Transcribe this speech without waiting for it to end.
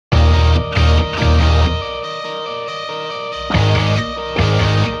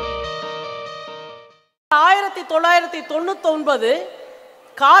1999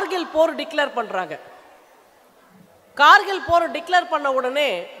 கார்கில் போர் declare பண்றாங்க. கார்கில் போர் declare பண்ண உடனே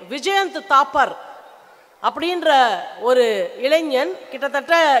விஜயந்த் தாப்பர் அப்படின்ற ஒரு இளைஞன்,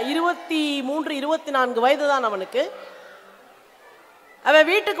 கிட்டத்தட்ட 23-24 வயது தான் அவனுக்கு. அவன்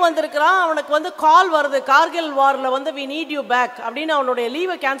வீட்டுக்கு வந்திருக்கிறான். அவனுக்கு கால் வருது, கார்கில் வாரில் we need you back அப்படின்னு. அவனுடைய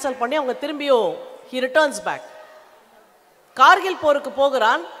லீவை கேன்சல் பண்ணி அவங்க திரும்பியும் he returns back. கார்கில் போருக்கு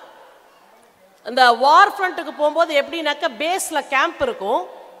போகிறான். அந்த வார் ஃப்ரண்ட்டுக்கு போகும்போது எப்படின்னாக்க பேஸில் கேம்ப் இருக்கும்.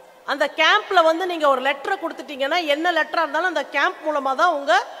 அந்த கேம்பில் நீங்கள் ஒரு லெட்டரை கொடுத்துட்டீங்கன்னா, என்ன லெட்டராக இருந்தாலும் அந்த கேம்ப் மூலமாக தான்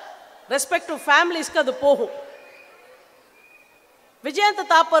உங்கள் ரெஸ்பெக்டிவ் ஃபேமிலிஸ்க்கு அது போகும். விஜயந்த்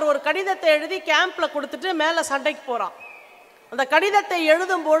தாப்பர் ஒரு கடிதத்தை எழுதி கேம்பில் கொடுத்துட்டு மேலே சண்டைக்கு போகிறான். அந்த கடிதத்தை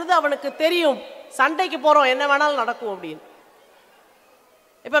எழுதும் பொழுது அவனுக்கு தெரியும் சண்டைக்கு போகிறோம், என்ன வேணாலும் நடக்கும் அப்படின்னு.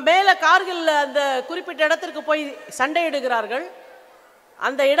 இப்போ மேலே கார்கில் அந்த குறிப்பிட்ட இடத்திற்கு போய் சண்டையிடுகிறார்கள்.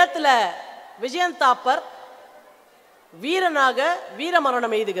 அந்த இடத்துல விஜயந்த் தாப்பர் வீரனாக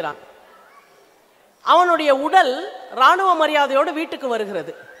வீரமரணம் எய்துகிறான். அவனுடைய உடல் இராணுவ மரியாதையோடு வீட்டுக்கு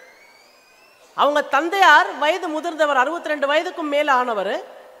வருகிறது. அவங்க தந்தையார் வயது முதிர்ந்தவர், 62 வயதுக்கும் மேல ஆனவர்.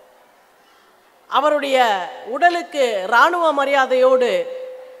 அவருடைய உடலுக்கு இராணுவ மரியாதையோடு,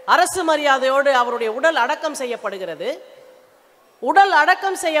 அரசு மரியாதையோடு அவருடைய உடல் அடக்கம் செய்யப்படுகிறது. உடல்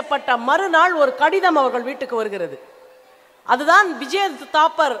அடக்கம் செய்யப்பட்ட மறுநாள் ஒரு கடிதம் அவர்கள் வீட்டுக்கு வருகிறது. அதுதான் விஜயந்த்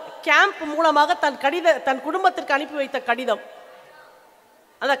தாப்பர் கேம்ப் மூலமாக தன் குடும்பத்திற்கு அனுப்பி வைத்த கடிதம்.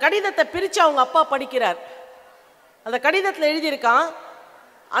 அந்த கடிதத்தை பிரித்து அவங்க அப்பா படிக்கிறார். அந்த கடிதத்தில் எழுதியிருக்கான்,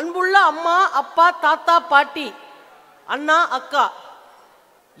 அன்புள்ள அம்மா, அப்பா, தாத்தா, பாட்டி, அண்ணா, அக்கா,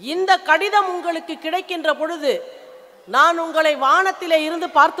 இந்த கடிதம் உங்களுக்கு கிடைக்கின்ற பொழுது நான் உங்களை வானத்திலே இருந்து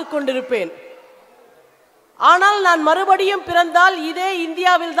பார்த்து கொண்டிருப்பேன். ஆனால் நான் மறுபடியும் பிறந்தால் இதே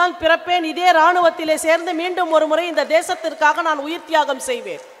இந்தியாவில் தான் பிறப்பேன். இதே இராணுவத்திலே சேர்ந்து மீண்டும் ஒரு முறை இந்த தேசத்திற்காக நான் உயிர் தியாகம்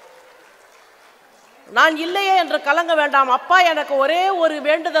செய்வேன். நான் இல்லையே என்று கலங்க வேண்டாம் அப்பா, எனக்கு ஒரே ஒரு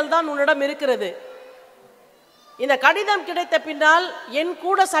வேண்டுதல் தான் உன்னிடம் இருக்கிறது. இந்த கடிதம் கிடைத்த பின்னால் என்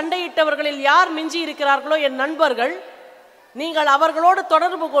கூட சண்டையிட்டவர்களில் யார் மிஞ்சி இருக்கிறார்களோ என் நண்பர்கள், நீங்கள் அவர்களோடு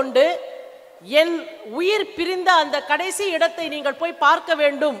தொடர்பு கொண்டு என் உயிர் பிரிந்த அந்த கடைசி இடத்தை நீங்கள் போய் பார்க்க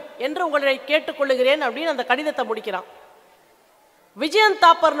வேண்டும் என்று உங்களை கேட்டுக்கொள்ளுகிறேன் அப்படின்னு அந்த கடிதத்தை முடிக்கிறான். விஜயந்த்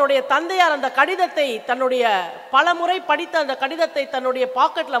தாப்பரனுடைய தந்தையார் அந்த கடிதத்தை, தன்னுடைய பல முறை படித்த அந்த கடிதத்தை தன்னுடைய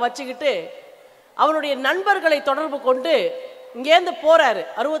பாக்கெட்டில் வச்சுக்கிட்டு அவனுடைய நண்பர்களை தொடர்பு கொண்டு இங்கேருந்து போறாரு.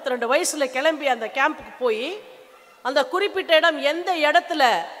 62 வயசுல கிளம்பி அந்த கேம்புக்கு போய் அந்த குறிப்பிட்ட இடம் எந்த இடத்துல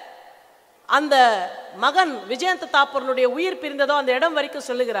அந்த மகன் விஜயந்த் தாப்பரனுடைய உயிர் பிரிந்ததோ அந்த இடம் வரைக்கும்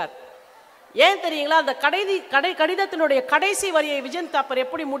சொல்லுகிறார். ஏன் தெரியுங்களா? அந்த கடிதத்தினுடைய கடைசி வரியை விஜயந்த் தாப்பர்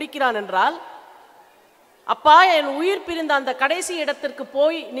எப்படி முடிக்கிறான் என்றால், அப்பா, என் உயிர் பிரிந்த அந்த கடைசி இடத்திற்கு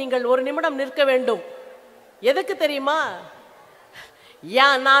போய் நீங்கள் ஒரு நிமிடம் நிற்க வேண்டும். எதுக்கு தெரியுமா?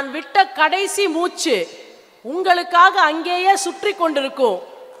 நான் விட்ட கடைசி மூச்சு உங்களுக்காக அங்கேயே சுற்றி கொண்டிருக்கும்.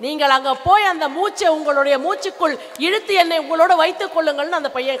 நீங்கள் அங்க போய் அந்த மூச்சை உங்களுடைய மூச்சுக்குள் இழுத்து என்னை உங்களோட வைத்துக் கொள்ளுங்கள்னு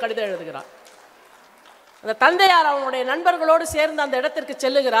அந்த பையன் கடிதம் எழுதுகிறான். அந்த தந்தையார் அவனுடைய நண்பர்களோடு சேர்ந்து அந்த இடத்திற்கு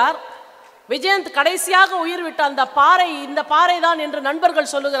செல்லுகிறார். விஜயந்த் கடைசியாக உயிர் விட்ட அந்த பாறை இந்த பாறை தான் என்று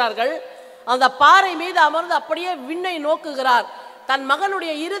நண்பர்கள் சொல்லுகிறார்கள். அந்த பாறை மீது அமர்ந்து அப்படியே விண்ணை நோக்குகிறார். தன்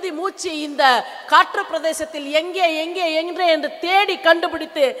மகனுடைய இறுதி மூச்சு இந்த காற்று பிரதேசத்தில் எங்கே எங்கே எங்கே என்று தேடி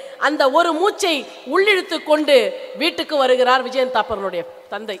கண்டுபிடித்து அந்த ஒரு மூச்சை உள்ளிழுத்து கொண்டு வீட்டுக்கு வருகிறார் விஜயந்த் தாப்பரனுடைய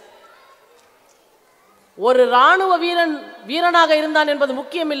தந்தை. ஒரு இராணுவ வீரனாக இருந்தான் என்பது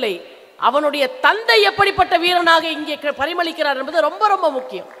முக்கியமில்லை, அவனுடைய தந்தை எப்படிப்பட்ட வீரனாக இங்கே பரிமளிக்கிறார் என்பது ரொம்ப ரொம்ப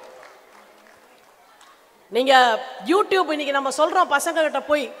முக்கியம். நீங்க யூடியூப், இன்னைக்கு நம்ம சொல்றோம் பசங்க கிட்ட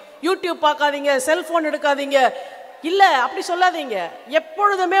போய் யூடியூப் பார்க்காதீங்க, செல்போன் எடுக்காதீங்க. இல்ல, அப்படி சொல்லாதீங்க.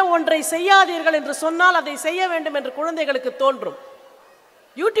 எப்பொழுதுமே ஒன்றை செய்யாதீர்கள் என்று சொன்னால் அதை செய்ய வேண்டும் என்று குழந்தைகளுக்கு தோன்றும்.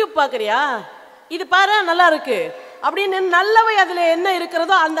 யூடியூப் பார்க்கறியா, இது பாரு நல்லா இருக்கு அப்படின்னு நல்லவை அதுல என்ன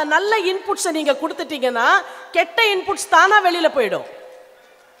இருக்கிறதோ அந்த நல்ல இன்புட்ஸை நீங்க கொடுத்துட்டீங்கன்னா கெட்ட இன்புட்ஸ் தானா வெளியில போயிடும்.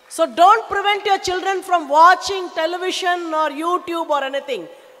 So don't prevent your children from watching television or YouTube or anything.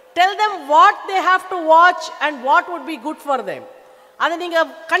 Tell them what they have to watch and what would be good for them. அதை நீங்க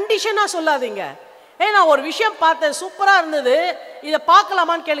கண்டிஷனா சொல்லாதீங்க. நான் ஒரு விஷயம் பார்த்தேன், சூப்பரா இருந்தது, இதை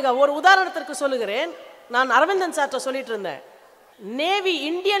பார்க்கலாமான்னு கேளுங்க. ஒரு உதாரணத்திற்கு சொல்லுகிறேன். நான் அரவிந்தன் சார்ட்ட சொல்லிட்டு இருந்தேன், நேவி,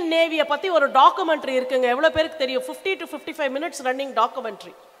 இந்தியன் நேவியை பத்தி ஒரு டாக்குமெண்ட்ரி இருக்குங்க. எவ்வளவு பேருக்கு தெரியும்? 50 to 55 மினிட்ஸ் ரன்னிங்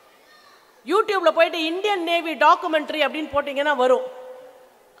டாக்குமெண்ட்ரி. யூடியூப்ல போயிட்டு இந்தியன் நேவி டாக்குமெண்ட்ரி அப்படின்னு போட்டீங்கன்னா வரும்.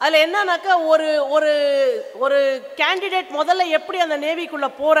 அதில் என்னன்னாக்கா ஒரு ஒரு ஒரு கேண்டிடேட் முதல்ல எப்படி அந்த நேவிக்குள்ளே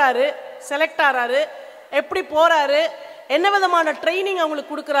போகிறாரு, செலக்ட் ஆகிறாரு, எப்படி போகிறாரு, என்ன விதமான ட்ரைனிங்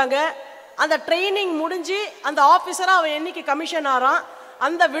அவங்களுக்கு கொடுக்குறாங்க, அந்த ட்ரைனிங் முடிஞ்சு அந்த ஆஃபீஸராக அவன் என்னைக்கு கமிஷன் ஆகிறான்,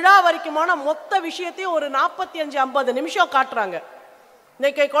 அந்த விழா வரைக்குமான மொத்த விஷயத்தையும் ஒரு 45-50 நிமிஷம் காட்டுறாங்க.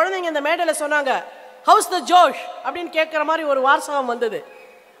 இன்னைக்கு குழந்தைங்க இந்த மேடையில் சொன்னாங்க, ஹவுஸ் த ஜோஷ் அப்படின்னு கேட்குற மாதிரி ஒரு வாசகம் வந்தது.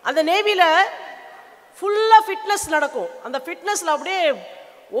 அந்த நேவியில் ஃபுல்லாக ஃபிட்னஸ் நடக்கும். அந்த ஃபிட்னஸில் அப்படியே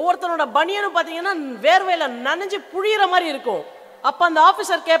ஒவ்வொருத்தனோட பனியனும் பார்த்தீங்கன்னா வேர்வையில் நனைஞ்சு புழியிற மாதிரி இருக்கும். அப்போ அந்த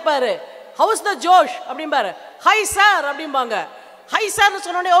ஆஃபீஸர் கேட்பாரு, ஹவுஸ் த ஜோஷ் அப்படிம்பாரு. ஹை சார் அப்படிம்பாங்க. ஹை சார்னு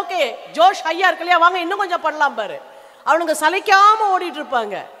சொன்னோடனே ஓகே ஜோஷ் ஹையா இருக்கு இல்லையா, வாங்க இன்னும் கொஞ்சம் பண்ணலாம் பாரு. அவனுங்க சளைக்காமல் ஓடிட்டு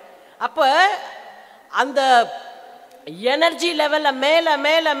இருப்பாங்க. அப்போ அந்த எனர்ஜி லெவலில் மேலே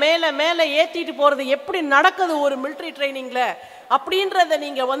மேலே மேலே மேலே ஏற்றிட்டு போகிறது எப்படி நடக்குது ஒரு மிலிட்ரி ட்ரைனிங்கில் அப்படின்றத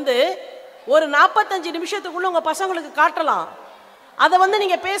நீங்கள் ஒரு 45 நிமிஷத்துக்குள்ளே உங்கள் பசங்களுக்கு காட்டலாம். அதை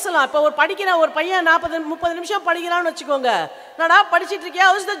நீங்கள் பேசலாம். இப்போ ஒரு பையன் 40-30 நிமிஷம் படிக்கிறான்னு வச்சுக்கோங்க. நாடா படிச்சுட்டு இருக்கியா,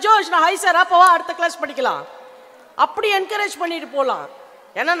 ஹவுஸ் த ஜோஷ், நான் ஹை சார், அப்போவா அடுத்த கிளாஸ் படிக்கலாம். அப்படி என்கரேஜ் பண்ணிட்டு போகலாம்.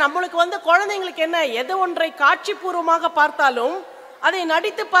 ஏன்னா நம்மளுக்கு குழந்தைங்களுக்கு என்ன, எது ஒன்றை காட்சி பூர்வமாக பார்த்தாலும் அதை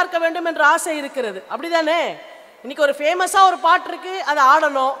நடித்து பார்க்க வேண்டும் என்ற ஆசை இருக்கிறது. அப்படிதானே? இன்னைக்கு ஒரு ஃபேமஸாக ஒரு பாட்டு இருக்கு, அதை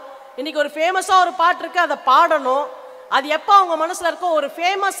ஆடணும். இன்னைக்கு ஒரு ஃபேமஸாக ஒரு பாட்டு இருக்கு, அதை பாடணும். அது எப்போ அவங்க மனசில் இருக்கோ, ஒரு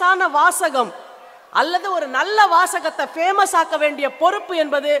ஃபேமஸான வாசகம் அல்லது ஒரு நல்ல வாசகத்தை ஃபேமஸ் ஆக்க வேண்டிய பொறுப்பு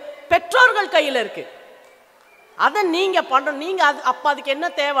என்பது பெற்றோர்கள் கையில் இருக்கு. அதை நீங்கள் பண்ணணும். நீங்கள் அப்போ அதுக்கு என்ன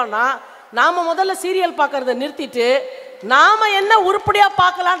தேவைன்னா, நாம் முதல்ல சீரியல் பார்க்கறத நிறுத்திட்டு நாம் என்ன உருப்படியாக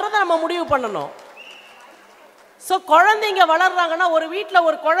பார்க்கலான்றதை நம்ம முடிவு பண்ணணும். ஸோ குழந்தைங்க வளர்றாங்கன்னா, ஒரு வீட்டில்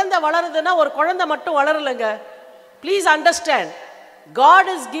ஒரு குழந்தை வளருதுன்னா ஒரு குழந்தை மட்டும் வளரலைங்க. Please understand, God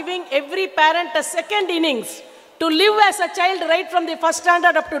is giving every parent a second innings to live as a child right from the first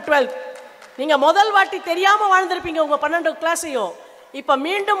standard up to 12th. நீங்கள் முதல் வாட்டி தெரியாமல் வாழ்ந்திருப்பீங்க உங்கள் 12 கிளாஸையும். இப்போ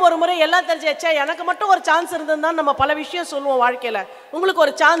மீண்டும் ஒரு முறை எல்லாம் தெரிஞ்சாச்சா, எனக்கு மட்டும் ஒரு சான்ஸ் இருந்ததுதான் நம்ம பல விஷயம் சொல்லுவோம் வாழ்க்கையில். உங்களுக்கு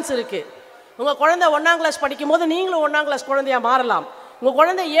ஒரு சான்ஸ் இருக்குது. உங்கள் குழந்தை 1ஆம் கிளாஸ் படிக்கும் போது நீங்களும் 1ஆம் கிளாஸ் குழந்தையாக மாறலாம். உங்கள்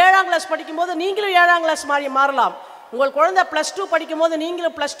குழந்தை 7ஆம் கிளாஸ் படிக்கும் போது நீங்களும் 7ஆம் கிளாஸ் மாறலாம். உங்கள் குழந்தை +2 படிக்கும் போது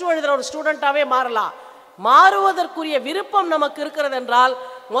நீங்களும் +2 எழுதுகிற ஒரு ஸ்டூடெண்ட்டாகவே மாறலாம். மாறுவதற்குரிய விருப்பம் நமக்கு இருக்கிறது என்றால்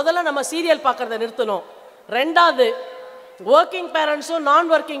முதல்ல நம்ம சீரியல் பார்க்கறத நிறுத்தணும். ரெண்டாவது, ஒர்க்கிங் பேரண்ட்ஸோ நான்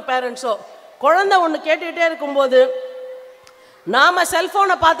ஒர்க்கிங் பேரண்ட்ஸோ குழந்தை ஒன்று கேட்டுக்கிட்டே இருக்கும்போது நாம்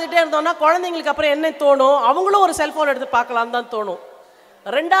செல்ஃபோனை பார்த்துட்டே இருந்தோம்னா குழந்தைங்களுக்கு அப்புறம் என்ன தோணும், அவங்களும் ஒரு செல்ஃபோன் எடுத்து பார்க்கலான்னு தான் தோணும்.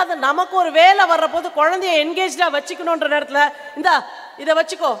 ரெண்டாவது, நமக்கு ஒரு வேலை வர்ற போது குழந்தைய என்கேஜாக வச்சுக்கணுன்ற நேரத்தில் இதை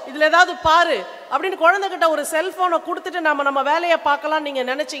வச்சுக்கோ, இதில் ஏதாவது பாரு அப்படின்னு குழந்தைகிட்ட ஒரு செல்ஃபோனை கொடுத்துட்டு நம்ம வேலையை பார்க்கலான்னு நீங்கள்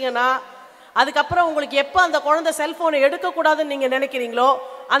நினச்சிங்கன்னா, அதுக்கப்புறம் உங்களுக்கு எப்போ அந்த குழந்தை செல்ஃபோனை எடுக்கக்கூடாதுன்னு நீங்கள் நினைக்கிறீங்களோ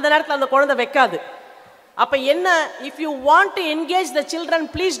அந்த நேரத்தில் அந்த குழந்தை வைக்காது. அப்போ என்ன, if you want to engage the children,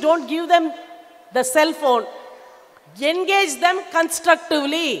 please don't give them the cellphone, engage them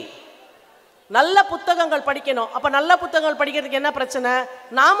constructively. நல்ல புத்தகங்கள் படிக்கணும். அப்போ நல்ல புத்தகங்கள் படிக்கிறதுக்கு என்ன பிரச்சனை,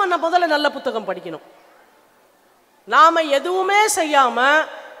 நாம் முதல்ல நல்ல புத்தகம் படிக்கணும். நாம் எதுவுமே செய்யாமல்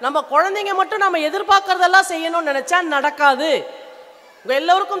நம்ம குழந்தைங்க மட்டும் நம்ம எதிர்பார்க்கறதெல்லாம் செய்யணும்னு நினச்சா நடக்காது. உங்கள்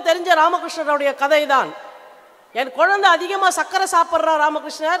எல்லோருக்கும் தெரிஞ்ச ராமகிருஷ்ணருடைய கதை தான். என் குழந்தை அதிகமாக சர்க்கரை சாப்பிட்றா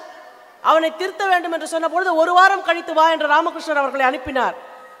ராமகிருஷ்ணர், அவனை திருத்த வேண்டும் என்று சொன்ன பொழுது 1 வாரம் கழித்து வா என்று ராமகிருஷ்ணர் அவர்களை அனுப்பினார்.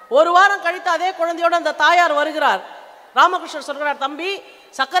 1 வாரம் கழித்து அதே குழந்தையோடு அந்த தாயார் வருகிறார். ராமகிருஷ்ணர் சொல்கிறார், தம்பி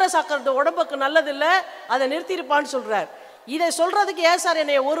சர்க்கரை சாப்பிட்றது உடம்புக்கு நல்லதில்லை, அதை நிறுத்தியிருப்பான்னு சொல்கிறார். இதை சொல்கிறதுக்கு ஏன் சார்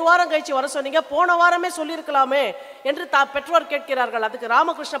என்னை 1 வாரம் கழித்து வர சொன்னீங்க, போன வாரமே சொல்லியிருக்கலாமே என்று பெற்றோர் கேட்கிறார்கள். அதுக்கு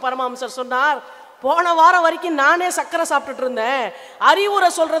ராமகிருஷ்ண பரமஹம்சர் சொன்னார், போன வாரம் வரைக்கும் நானே சர்க்கரை சாப்பிட்டுட்டு இருந்தேன். அறிவுரை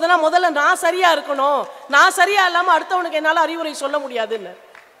சொல்கிறதுனா முதல்ல நான் சரியாக இருக்கணும், நான் சரியாக இல்லாமல் அடுத்தவனுக்கு என்னால் அறிவுரை சொல்ல முடியாதுன்னு.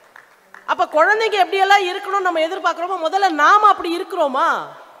 அப்போ குழந்தைங்க எப்படியெல்லாம் இருக்கணும் நம்ம எதிர்பார்க்குறோமோ முதல்ல நாம் அப்படி இருக்கிறோமா,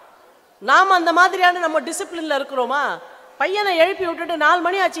 நாம் அந்த மாதிரியான நம்ம டிசிப்ளினில் இருக்கிறோமா? பையனை எழுப்பி விட்டுட்டு 4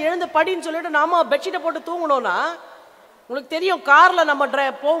 மணி ஆச்சு எழுந்து படின்னு சொல்லிட்டு நாம பெட்ஷீட்டை போட்டு தூங்கணும்னா, உங்களுக்கு தெரியும் காரில் நம்ம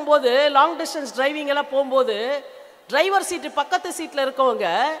போகும்போது லாங் டிஸ்டன்ஸ் டிரைவிங் எல்லாம் போகும்போது டிரைவர் சீட்டு பக்கத்து சீட்டில் இருக்கவங்க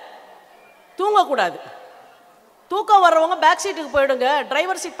தூங்கக்கூடாது. தூக்கம் வர்றவங்க பேக் சீட்டுக்கு போயிடுங்க.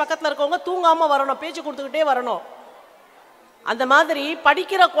 டிரைவர் சீட் பக்கத்தில் இருக்கவங்க தூங்காமல் வரணும், பேச்சு கொடுத்துக்கிட்டே வரணும். அந்த மாதிரி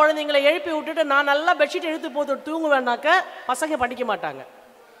படிக்கிற குழந்தைங்களை எழுப்பி விட்டுட்டு நான் நல்லா பெட்ஷீட் எடுத்து போட்டு தூங்குவேன்னாக்க பசங்க படிக்க மாட்டாங்க.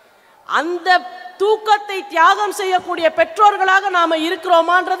 அந்த தூக்கத்தை தியாகம் செய்யக்கூடிய பெற்றோர்களாக நாம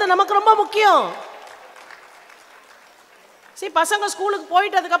இருக்கிறோமான்றது நமக்கு ரொம்ப முக்கியம். சரி, பசங்க ஸ்கூலுக்கு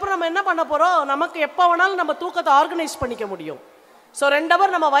போயிட்டு அதுக்கப்புறம் நம்ம என்ன பண்ண போறோம், நமக்கு எப்போ வேணாலும் நம்ம தூக்கத்தை ஆர்கனைஸ் பண்ணிக்க முடியும். ஸோ 2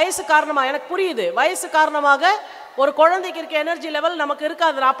 ஹவர் நம்ம வயசு காரணமாக, எனக்கு புரியுது, வயசு காரணமாக ஒரு குழந்தைக்கு இருக்க எனர்ஜி லெவல் நமக்கு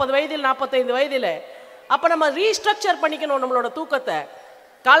இருக்காது 40 வயதில் 45 வயதில். அப்போ நம்ம ரீஸ்ட்ரக்சர் பண்ணிக்கணும் நம்மளோட தூக்கத்தை.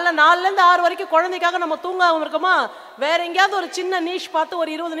 காலைல 4லேருந்து 6 வரைக்கும் குழந்தைக்காக நம்ம தூங்காமல் இருக்கோமா, வேற எங்கேயாவது ஒரு சின்ன நீஷ் பார்த்து ஒரு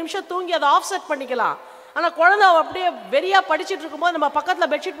 20 நிமிஷம் தூங்கி அதை ஆஃப் செட் பண்ணிக்கலாம். ஆனால் குழந்தை அப்படியே வெறியாக படிச்சுட்டு இருக்கும்போது நம்ம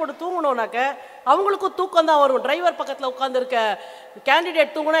பக்கத்தில் பெட்ஷீட் போட்டு தூங்கணும்னாக்க அவங்களுக்கும் தூக்கம் தான் வரும். டிரைவர் பக்கத்தில் உட்காந்துருக்க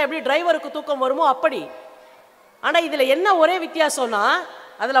கேண்டிடேட் தூங்கினா எப்படி டிரைவருக்கு தூக்கம் வருமோ அப்படி. ஆனால் இதில் என்ன ஒரே வித்தியாசம்னா,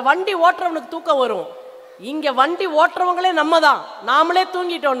 அதில் வண்டி ஓட்டுறவனுக்கு தூக்கம் வரும், இங்கே வண்டி ஓட்டுறவங்களே நம்ம தான். நாமளே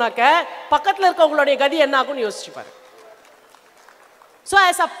தூங்கிட்டோம்னாக்க பக்கத்தில் இருக்கவங்களுடைய கதி என்ன ஆகும்னு யோசிச்சுப்பாரு. ஸோ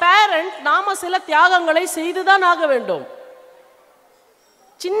ஆஸ் அ பேரண்ட் நாம சில தியாகங்களை செய்துதான் ஆக வேண்டும்.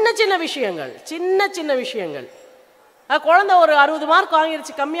 சின்ன சின்ன விஷயங்கள், சின்ன சின்ன விஷயங்கள். குழந்தை ஒரு 60 மார்க்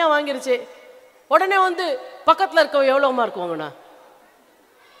வாங்கிருச்சு, கம்மியாக வாங்கிருச்சு, உடனே வந்து பக்கத்தில் இருக்க எவ்வளோ மார்க் வாங்கினா.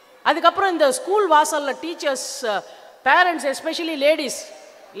 அதுக்கப்புறம் இந்த ஸ்கூல் வாசலில் டீச்சர்ஸ், பேரண்ட்ஸ், எஸ்பெஷலி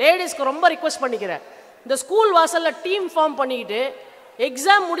லேடிஸ்க்கு ரொம்ப ரிக்வெஸ்ட் பண்ணிக்கிறேன். இந்த ஸ்கூல் வாசலில் டீம் ஃபார்ம் பண்ணிக்கிட்டு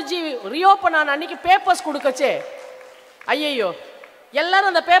எக்ஸாம் முடிஞ்சு ரீஓப்பன் ஆன அன்னைக்கு பேப்பர்ஸ் கொடுக்கச்சே, ஐயையோ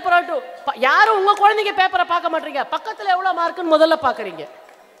எல்லாரும் அந்த பேப்பரை யாரும் உங்கள் குழந்தைங்க பேப்பரை பார்க்க மாட்டீங்க, பக்கத்தில் எவ்வளோ மார்க்குன்னு முதல்ல பார்க்குறீங்க.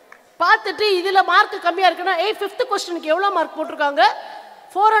 பார்த்துட்டு இதில் மார்க் கம்மியாக இருக்குன்னா 5th கொஸ்டினுக்கு எவ்வளோ மார்க் போட்டிருக்காங்க,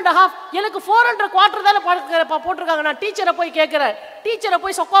 4.5. எனக்கு 4.25 தானே போட்டிருக்காங்க. நான் டீச்சரை போய் கேட்குறேன், டீச்சரை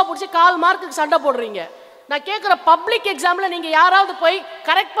போய் சொக்கா பிடிச்சி 1/4 மார்க்குக்கு சண்டை போடுறீங்க. நான் கேட்குற பப்ளிக் எக்ஸாமில் நீங்கள் யாராவது போய்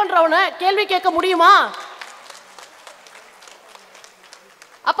கரெக்ட் பண்ணுறவனை கேள்வி கேட்க முடியுமா?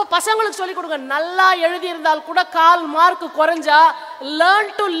 அப்போ பசங்களுக்கு சொல்லிக் கொடுங்க, நல்லா எழுதியிருந்தால் கூட 1/4 மார்க் குறைஞ்சா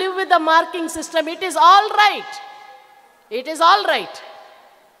learn to live with the marking system. It is all right, it is all right.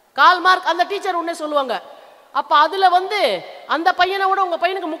 1/4 mark அந்த டீச்சர் உடனே சொல்லுவாங்க, அப்போ அதில் வந்து அந்த பையனை விட உங்கள்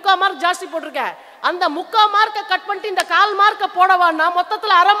பையனுக்கு 3/4 மார்க் ஜாஸ்தி போட்டிருக்கேன், அந்த 3/4 மார்க்கை கட் பண்ணிட்டு இந்த 1/4 மார்க்கை போடவான்னா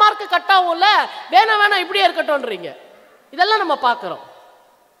மொத்தத்தில் 1/2 மார்க்கு கட் ஆகும்ல, வேணாம் இப்படியே இருக்கட்டும்ன்றீங்க. இதெல்லாம் நம்ம பார்க்குறோம்.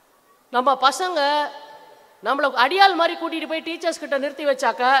 நம்ம பசங்க நம்மளை அடியால் மாதிரி கூட்டிகிட்டு போய் டீச்சர்ஸ் கிட்ட நிறுத்தி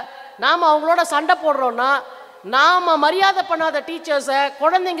வச்சாக்க நாம் அவங்களோட சண்டை போடுறோன்னா, நாம் மரியாதை பண்ணாத டீச்சர்ஸை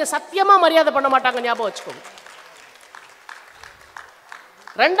குழந்தைங்க சத்தியமாக மரியாதை பண்ண மாட்டாங்க, ஞாபகம் வச்சுக்கோங்க.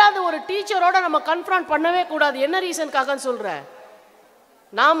 ரெண்டாவது, ஒரு டீச்சரோட நம்ம கன்ஃபரண்ட் பண்ணவே கூடாது. என்ன ரீசனுக்காகன்னு சொல்கிறேன்,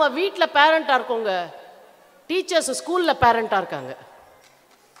 நாம் வீட்டில் பேரண்ட்டாக இருக்கோங்க, டீச்சர்ஸ் ஸ்கூலில் பேரண்ட்டாக இருக்காங்க.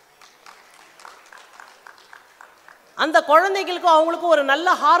 அந்த குழந்தைகளுக்கும் அவங்களுக்கும் ஒரு நல்ல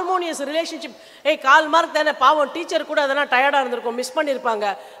ஹார்மோனியஸ் ரிலேஷன்ஷிப். 1/4 மார்க் தானே, பாவம் டீச்சர் கூட அதெல்லாம் டயர்டாக இருந்திருக்கும், மிஸ் பண்ணியிருப்பாங்க,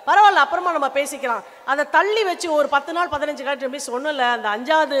 பரவாயில்ல அப்புறமா நம்ம பேசிக்கலாம். அதை தள்ளி வச்சு ஒரு 10 நாள் 15 நாள் மிஸ் ஒன்றும் இல்லை, அந்த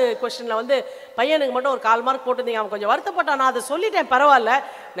 5வது கொஸ்டினில் வந்து பையனுக்கு மட்டும் ஒரு 1/4 மார்க் போட்டுருந்தீங்க, அவன் கொஞ்சம் வருத்தப்பட்டான், நான் அதை சொல்லிட்டேன், பரவாயில்ல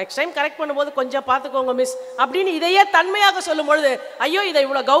நெக்ஸ்ட் டைம் கரெக்ட் பண்ணும்போது கொஞ்சம் பார்த்துக்கோங்க மிஸ் அப்படின்னு இதையே தன்மையாக சொல்லும் பொழுது, ஐயோ இதை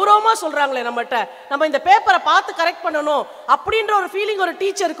இவ்வளோ கௌரவமாக சொல்கிறாங்களே நம்மகிட்ட, நம்ம இந்த பேப்பரை பார்த்து கரெக்ட் பண்ணணும் அப்படின்ற ஒரு ஃபீலிங் ஒரு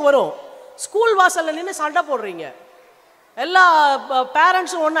டீச்சருக்கு வரும். ஸ்கூல் வாசலில் நின்று சண்டை போடுறீங்க எல்லா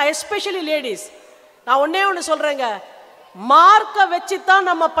பேரண்ட்ஸும் ஒன்றா, எஸ்பெஷலி லேடிஸ். நான் ஒன்று சொல்கிறேங்க, மார்க்கை வச்சு தான்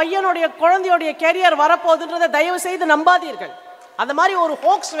நம்ம பையனுடைய குழந்தையோடைய கேரியர் வரப்போகுதுன்றதை தயவு செய்து நம்பாதீர்கள். அந்த மாதிரி ஒரு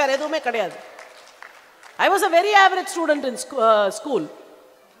ஹோக்ஸ் வேறு எதுவுமே கிடையாது. I was a very average student in school.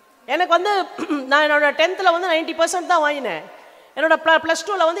 எனக்கு வந்து நான் என்னோட 10th வந்து 90% தான் வாங்கினேன், என்னோட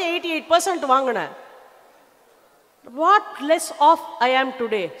 +2 வந்து 88% வாங்கினேன். வாட் லெஸ் ஆஃப் ஐ ஆம்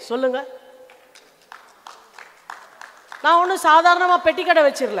டுடே சொல்லுங்கள். நான் ஒன்றும் சாதாரணமாக பெட்டி கடை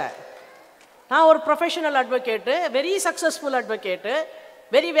வச்சிடல, நான் ஒரு professional advocate, very successful advocate,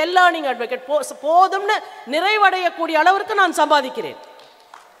 very well learning advocate. போதும்னு நிறைவடையக்கூடிய அளவிற்கு நான் சம்பாதிக்கிறேன்.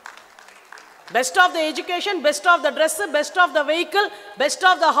 Best of the education, best of the dress, best of the vehicle, best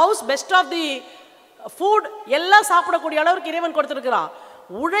of the house, best of the food எல்லாம் சாப்பிடக்கூடிய அளவுக்கு இறைவன் கொடுத்துருக்கிறான்.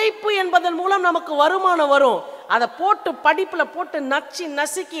 உழைப்பு என்பதன் மூலம் நமக்கு வருமானம் வரும். அதை போட்டு படிப்பில் போட்டு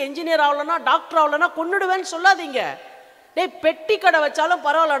நசுக்கி என்ஜினியர் ஆகலன்னா டாக்டர் ஆகலன்னா கொன்னுடுவேன்னு சொல்லாதீங்க. பெட்டி கடை வச்சாலும்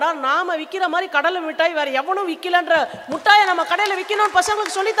பரவாயில்லடா, நாம விற்கிற மாதிரி கடலை மிட்டாய் வேற எவனும் விற்கலன்ற முட்டாயை நம்ம கடையில் விற்கணும்னு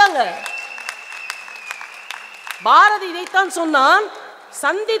பசங்களுக்கு சொல்லித்தாங்க. பாரதி இதைத்தான் சொன்னான்,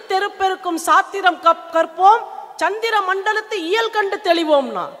 சந்தி தெருப்பெருக்கும் சாத்திரம் கற்போம், சந்திர மண்டலத்தை இயல் கண்டு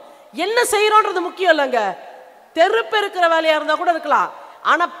தெளிவோம்னா. என்ன செய்யறோன்றது முக்கியம் இல்லைங்க, தெருப்பெருக்கிற வேலையா இருந்தா கூட இருக்கலாம்,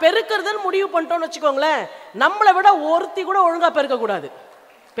 ஆனா பெருக்கிறதுன்னு முடிவு பண்ணிட்டோம்னு வச்சுக்கோங்களேன், நம்மளை விட ஒருத்தி கூட ஒழுங்கா பெருக்க கூடாது.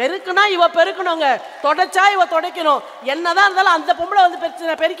 பெருக்குனா இவ பெருக்கணுங்க, தொடச்சா இவ துடைக்கணும், என்னதான் இருந்தாலும் அந்த பொம்பளை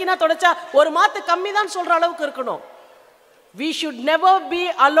வந்து பெருக்கினா தொடச்சா ஒரு மாத்து கம்மி தான் சொல்ற அளவுக்கு இருக்கணும். we should never be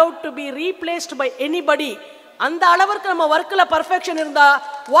allowed to be replaced by anybody. அந்த அளவுக்கு நம்ம வர்க்ல பர்ஃபெக்ஷன் இருந்தா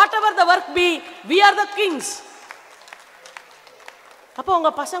whatever the work be, we are the kings. அப்போ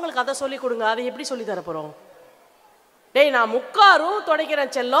உங்க பசங்களுக்கு அதை சொல்லி கொடுங்க. அதை எப்படி சொல்லி தர போறோம்? டேய் நான் 3 ரூம்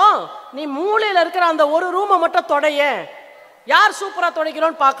துடைக்கிறேன் செல்லம், நீ மூலையில் இருக்கிற அந்த ஒரு ரூமை மட்டும் தொடைய, யார் சூப்பரா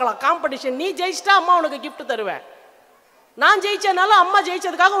துடைக்கிறோன்னு பார்க்கலாம், காம்படிஷன். நீ ஜெயிச்சிட்டா அம்மா உனக்கு கிஃப்ட் தருவேன், நான் ஜெயிச்சனால அம்மா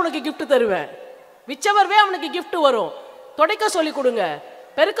ஜெயிச்சதுக்காக உனக்கு கிஃப்ட் தருவேன், விச்சவர்வே அவனுக்கு கிஃப்ட் வரும். துடைக்க சொல்லி கொடுங்க,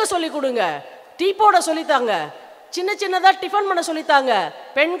 பெருக்க சொல்லி கொடுங்க, டீ போட சொல்லித்தாங்க, சின்ன சின்னதா டிஃபன் பண்ண சொல்லித்தாங்க.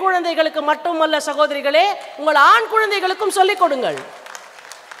 பெண் குழந்தைகளுக்கு மட்டுமல்ல சகோதரிகளே, உங்கள் ஆண் குழந்தைகளுக்கும் சொல்லிக் கொடுங்கள்.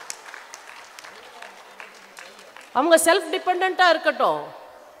 அவங்க செல்ஃப் டிபெண்டா இருக்கட்டும்,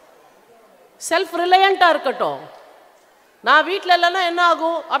 செல்ஃப் ரிலையண்டா இருக்கட்டும். நான் வீட்டில் இல்லைன்னா என்ன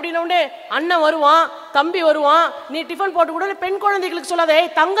ஆகும் அப்படின்னே, அண்ணன் வருவான், தம்பி வருவான், நீ டிஃபன் போட்டு கூட பெண் குழந்தைகளுக்கு சொல்லாத,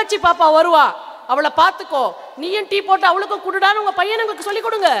 ஏய் தங்கச்சி பாப்பா வருவா, அவளை பார்த்துக்கோ, நீயும் டீ போட்டு அவளுக்கும் கொடுடான்னு உங்க பையனுங்களுக்கு சொல்லிக்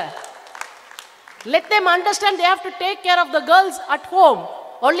கொடுங்க. Let them understand they have to take care of the girls at home.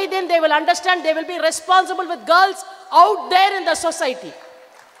 Only then they will understand they will be responsible with girls out there in the society.